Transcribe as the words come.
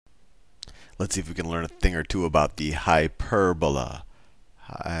Let's see if we can learn a thing or two about the hyperbola.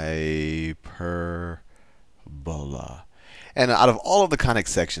 Hyperbola. And out of all of the conic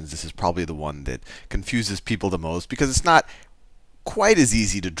sections, this is probably the one that confuses people the most because it's not quite as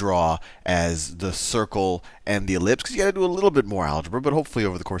easy to draw as the circle and the ellipse, because you got to do a little bit more algebra. But hopefully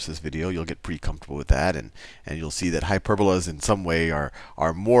over the course of this video, you'll get pretty comfortable with that, and you'll see that hyperbolas in some way are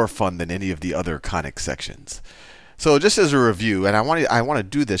more fun than any of the other conic sections. So just as a review, and I want to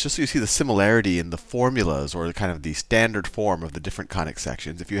do this just so you see the similarity in the formulas, or kind of the standard form of the different conic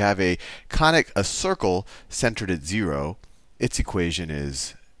sections. If you have a circle centered at 0, its equation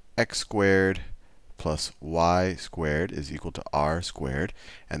is x squared plus y squared is equal to r squared.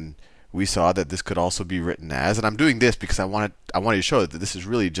 And we saw that this could also be written as, and I'm doing this because I wanted to show that this is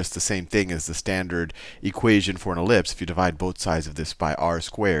really just the same thing as the standard equation for an ellipse. If you divide both sides of this by r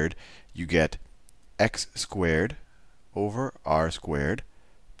squared, you get x squared over r squared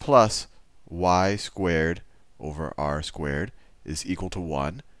plus y squared over r squared is equal to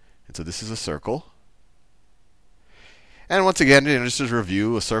 1. And so this is a circle. And once again, just as a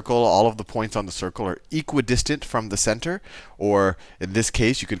review, a circle, all of the points on the circle are equidistant from the center. Or in this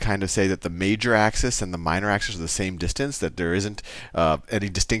case, you could kind of say that the major axis and the minor axis are the same distance, that there isn't any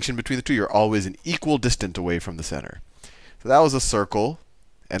distinction between the two. You're always an equal distance away from the center. So that was a circle.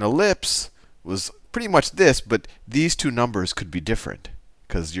 An ellipse was pretty much this, but these two numbers could be different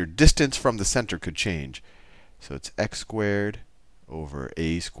because your distance from the center could change. So it's x squared over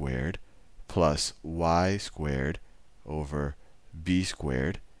a squared plus y squared over b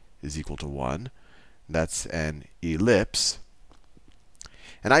squared is equal to 1. That's an ellipse.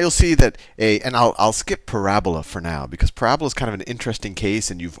 And now you'll see that and I'll skip parabola for now because parabola is kind of an interesting case,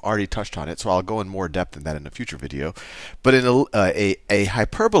 and you've already touched on it. So I'll go in more depth in that in a future video. But in a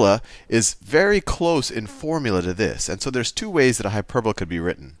hyperbola is very close in formula to this. And so there's two ways that a hyperbola could be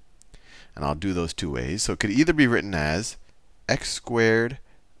written. And I'll do those two ways. So it could either be written as x squared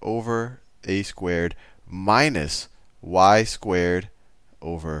over a squared minus y squared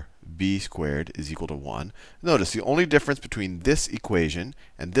over b squared is equal to 1. Notice the only difference between this equation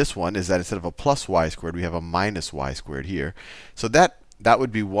and this one is that instead of a plus y squared, we have a minus y squared here. So that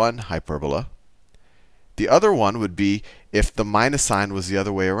would be one hyperbola. The other one would be if the minus sign was the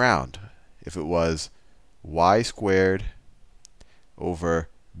other way around. If it was y squared over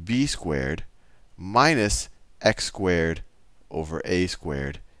b squared minus x squared over a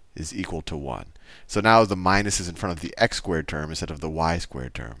squared is equal to 1. So now the minus is in front of the x squared term instead of the y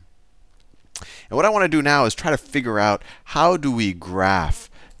squared term. And what I want to do now is try to figure out how do we graph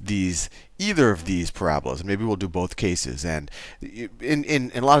either of these parabolas. And maybe we'll do both cases. And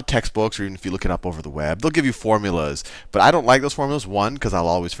in a lot of textbooks, or even if you look it up over the web, they'll give you formulas. But I don't like those formulas. One, because I'll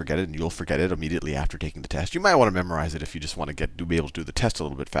always forget it, and you'll forget it immediately after taking the test. You might want to memorize it if you just want to be able to do the test a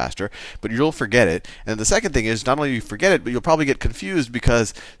little bit faster. But you'll forget it. And the second thing is, not only you forget it, but you'll probably get confused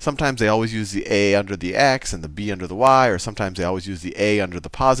because sometimes they always use the a under the x and the b under the y, or sometimes they always use the a under the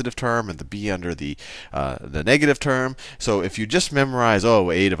positive term and the b under the negative term. So if you just memorize, oh,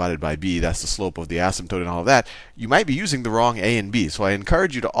 a divided by b, that's the slope of the asymptote and all of that, you might be using the wrong a and b. So I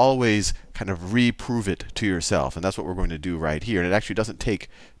encourage you to always kind of reprove it to yourself. And that's what we're going to do right here. And it actually doesn't take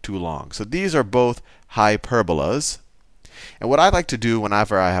too long. So these are both hyperbolas. And what I like to do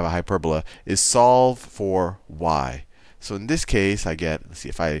whenever I have a hyperbola is solve for y. So in this case, I get, let's see,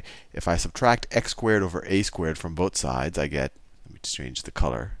 if I subtract x squared over a squared from both sides, I get, let me just change the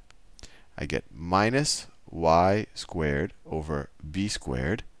color, I get minus y squared over b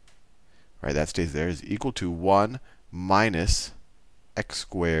squared. Right, that stays there, is equal to 1 minus x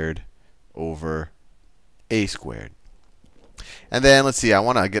squared over a squared. And then let's see, I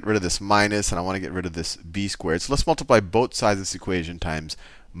want to get rid of this minus, and I want to get rid of this b squared. So let's multiply both sides of this equation times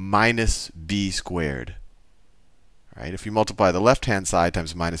minus b squared. Right, if you multiply the left-hand side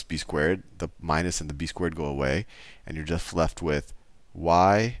times minus b squared, the minus and the b squared go away, and you're just left with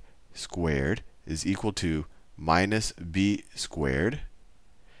y squared is equal to minus b squared.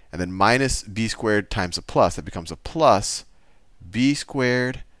 And then minus b squared times a plus, that becomes a plus b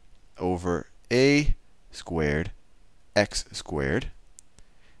squared over a squared x squared.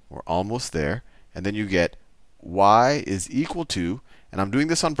 We're almost there. And then you get y is equal to, and I'm doing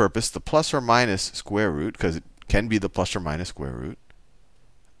this on purpose, the plus or minus square root, because it can be the plus or minus square root,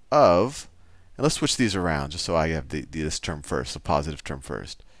 of, and let's switch these around just so I have this term first, the positive term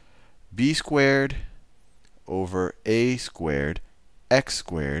first. B squared over a squared x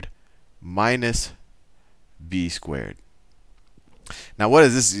squared minus b squared. Now, what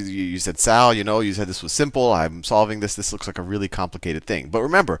is this? You said, Sal, you said this was simple. I'm solving this. This looks like a really complicated thing. But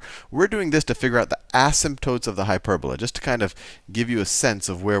remember, we're doing this to figure out the asymptotes of the hyperbola, just to kind of give you a sense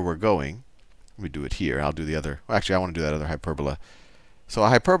of where we're going. Let me do it here. I'll do the other. Well, actually, I want to do that other hyperbola. So a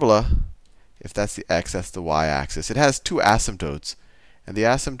hyperbola, if that's the x, that's the y-axis. It has two asymptotes. And the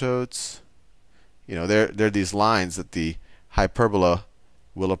asymptotes, they're these lines that the hyperbola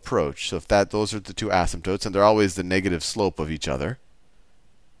will approach. So if those are the two asymptotes, and they're always the negative slope of each other,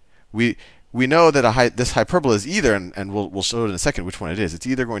 we know that this hyperbola is either, and we'll show it in a second which one it is. It's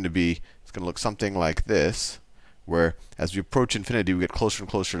either going to be, it's going to look something like this, where as we approach infinity, we get closer and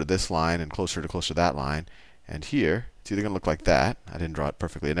closer to this line and closer to that line. And here, it's either going to look like that. I didn't draw it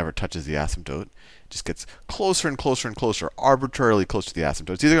perfectly. It never touches the asymptote. It just gets closer and closer and closer, arbitrarily close to the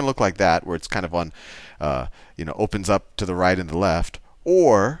asymptote. It's either going to look like that, where it's kind of on, opens up to the right and the left,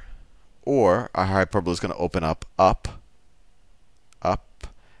 or our hyperbola is going to open up,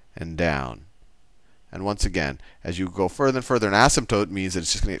 and down. And once again, as you go further and further, an asymptote means that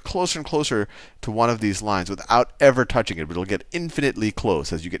it's just going to get closer and closer to one of these lines without ever touching it. But it'll get infinitely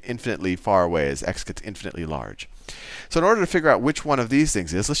close as you get infinitely far away, as x gets infinitely large. So in order to figure out which one of these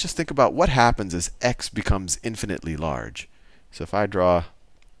things is, let's just think about what happens as x becomes infinitely large. So if I draw,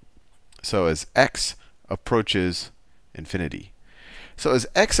 so as x approaches infinity. So as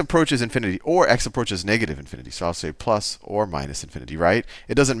x approaches infinity, or x approaches negative infinity, so I'll say plus or minus infinity, right?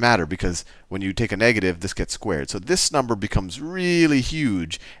 It doesn't matter, because when you take a negative, this gets squared. So this number becomes really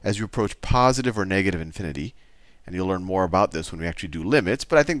huge as you approach positive or negative infinity. And you'll learn more about this when we actually do limits.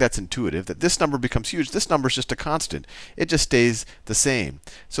 But I think that's intuitive, that this number becomes huge. This number is just a constant. It just stays the same.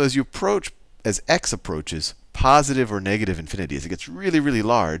 So as you approach, as x approaches positive or negative infinity, as it gets really, really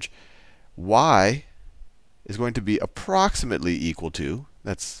large, y is going to be approximately equal to,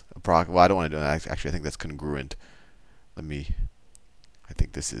 well, I don't want to do that. Actually, I think that's congruent. I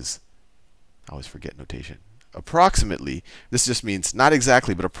think this is, I always forget notation. Approximately, this just means not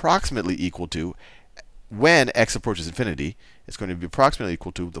exactly, but approximately equal to, when x approaches infinity, it's going to be approximately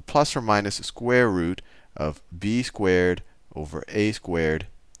equal to the plus or minus square root of b squared over a squared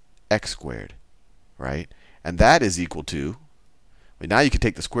x squared, right? And that is equal to, now you can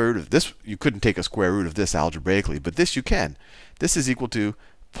take the square root of this. You couldn't take a square root of this algebraically, but this you can. This is equal to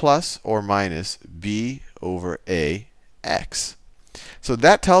plus or minus b over a x. So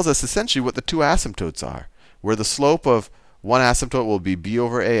that tells us essentially what the two asymptotes are, where the slope of one asymptote will be b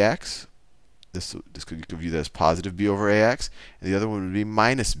over ax. You could view that as positive b over ax, and the other one would be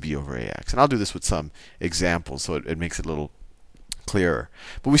minus b over ax. And I'll do this with some examples, so it makes it a little clearer.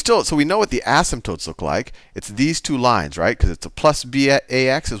 But so we know what the asymptotes look like. It's these two lines, right? Because it's a plus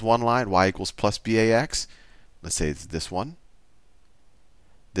bax is one line, y equals plus bax. Let's say it's this one.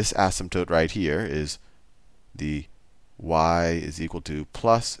 This asymptote right here is the y is equal to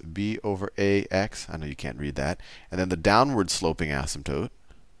plus b over ax. I know you can't read that. And then the downward sloping asymptote,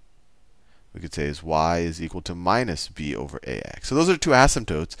 we could say, is y is equal to minus b over ax. So those are two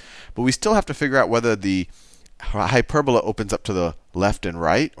asymptotes. But we still have to figure out whether the hyperbola opens up to the left and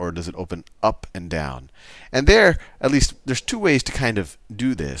right, or does it open up and down? And there, at least, there's two ways to kind of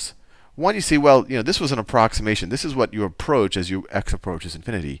do this. One, you see, well, this was an approximation. This is what you approach as x approaches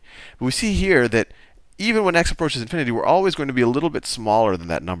infinity. But we see here that even when x approaches infinity, we're always going to be a little bit smaller than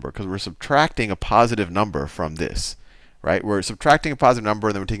that number, because we're subtracting a positive number from this. Right? We're subtracting a positive number,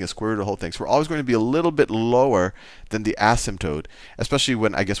 and then we're taking a square root of the whole thing. So we're always going to be a little bit lower than the asymptote, especially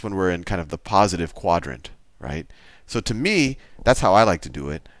when we're in kind of the positive quadrant. Right? So to me, that's how I like to do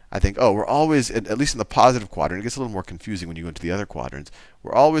it. I think, we're always, at least in the positive quadrant, it gets a little more confusing when you go into the other quadrants.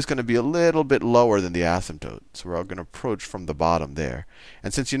 We're always going to be a little bit lower than the asymptote. So we're all going to approach from the bottom there.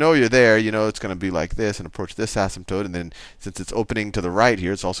 And since you're there, it's going to be like this and approach this asymptote. And then since it's opening to the right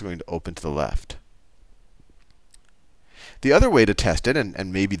here, it's also going to open to the left. The other way to test it,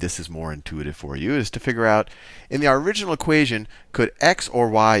 and maybe this is more intuitive for you, is to figure out, in our original equation, could x or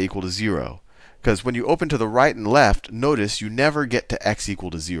y equal to 0? Because when you open to the right and left, notice you never get to x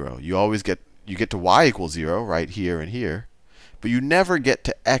equal to 0. You always get to y equals 0 right here and here, but you never get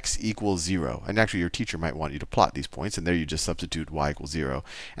to x equals 0. And actually, your teacher might want you to plot these points, and there you just substitute y equals 0.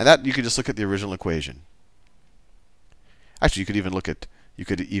 And that you could just look at the original equation. Actually, you could even look at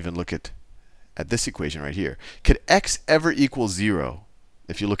this equation right here. Could x ever equal 0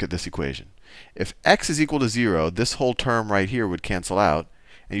 if you look at this equation? If x is equal to 0, this whole term right here would cancel out,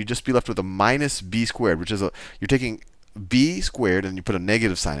 and you'd just be left with a minus b squared, which is you're taking b squared and you put a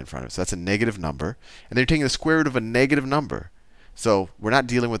negative sign in front of it. So that's a negative number. And then you're taking the square root of a negative number. So we're not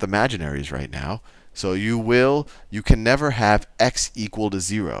dealing with imaginaries right now. So you can never have x equal to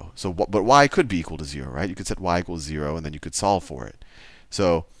 0. So, but y could be equal to 0, right? You could set y equals 0, and then you could solve for it.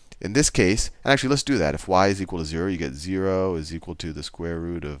 So in this case, and actually let's do that. If y is equal to 0, you get 0 is equal to the square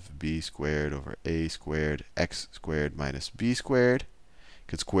root of b squared over a squared x squared minus b squared.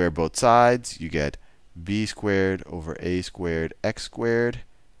 could square both sides. You get b squared over a squared x squared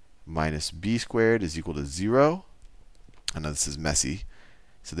minus b squared is equal to 0. I know this is messy.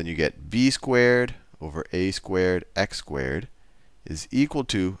 So then you get b squared over a squared x squared is equal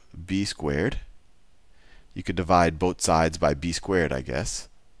to b squared. You could divide both sides by b squared, I guess.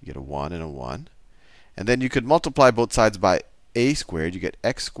 You get a 1 and a 1. And then you could multiply both sides by a squared. You get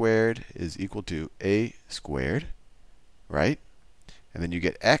x squared is equal to a squared, right? And then you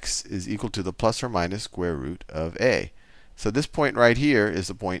get x is equal to the plus or minus square root of a. So this point right here is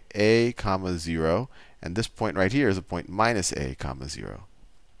the point a comma 0, and this point right here is the point minus a comma 0.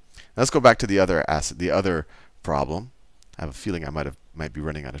 Now let's go back to the other problem. I have a feeling I might be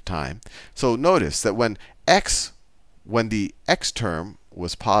running out of time. So notice that when the x term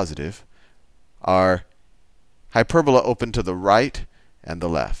was positive, our hyperbola opened to the right and the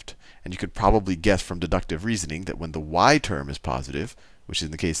left. And you could probably guess from deductive reasoning that when the y term is positive, which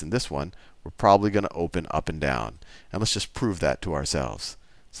is the case in this one, we're probably going to open up and down. And let's just prove that to ourselves.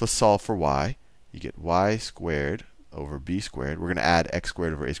 So let's solve for y. You get y squared over b squared. We're going to add x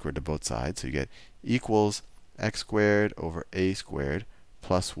squared over a squared to both sides. So you get equals x squared over a squared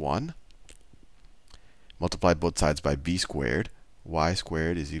plus 1. Multiply both sides by b squared. Y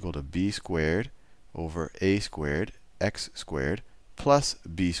squared is equal to b squared over a squared x squared plus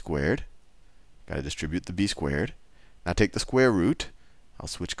b squared. Got to distribute the b squared. Now take the square root. I'll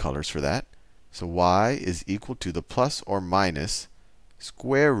switch colors for that. So y is equal to the plus or minus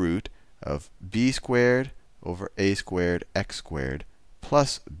square root of b squared over a squared x squared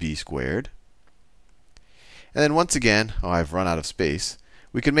plus b squared. And then once again, I've run out of space.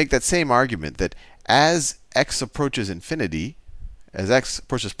 We can make that same argument that as x approaches infinity, as x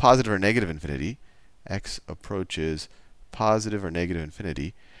approaches positive or negative infinity, x approaches positive or negative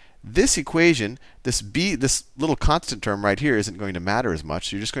infinity, this equation, this little constant term right here isn't going to matter as much.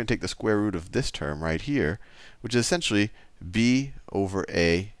 So you're just going to take the square root of this term right here, which is essentially b over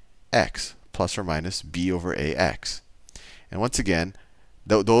a x plus or minus b over a x. And once again,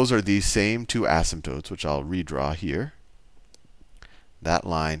 those are these same two asymptotes, which I'll redraw here. That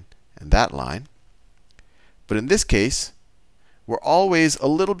line and that line. But in this case, we're always a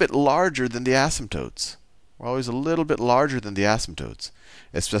little bit larger than the asymptotes. We're always a little bit larger than the asymptotes.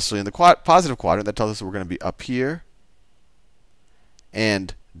 Especially in the positive quadrant, that tells us we're going to be up here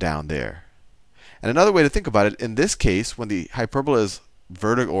and down there. And another way to think about it, in this case, when the hyperbola is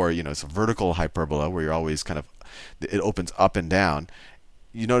vertical, or it's a vertical hyperbola where you're always it opens up and down,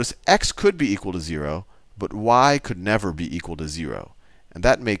 you notice x could be equal to 0, but y could never be equal to 0. And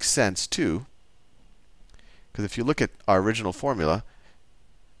that makes sense too, because if you look at our original formula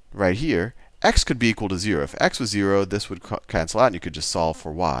right here, x could be equal to 0. If x was 0, this would cancel out, and you could just solve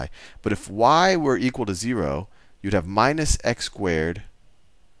for y. But if y were equal to 0, you'd have minus x squared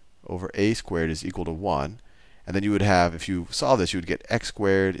over a squared is equal to 1. And then you would have, if you solve this, you would get x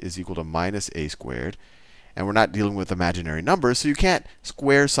squared is equal to minus a squared. And we're not dealing with imaginary numbers, so you can't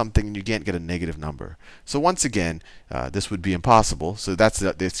square something and you can't get a negative number. So once again, this would be impossible. So that's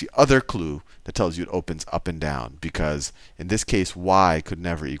the other clue that tells you it opens up and down, because in this case, y could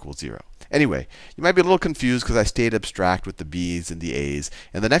never equal 0. Anyway, you might be a little confused because I stayed abstract with the b's and the a's.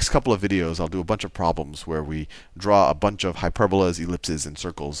 In the next couple of videos, I'll do a bunch of problems where we draw a bunch of hyperbolas, ellipses, and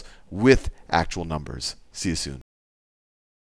circles with actual numbers. See you soon.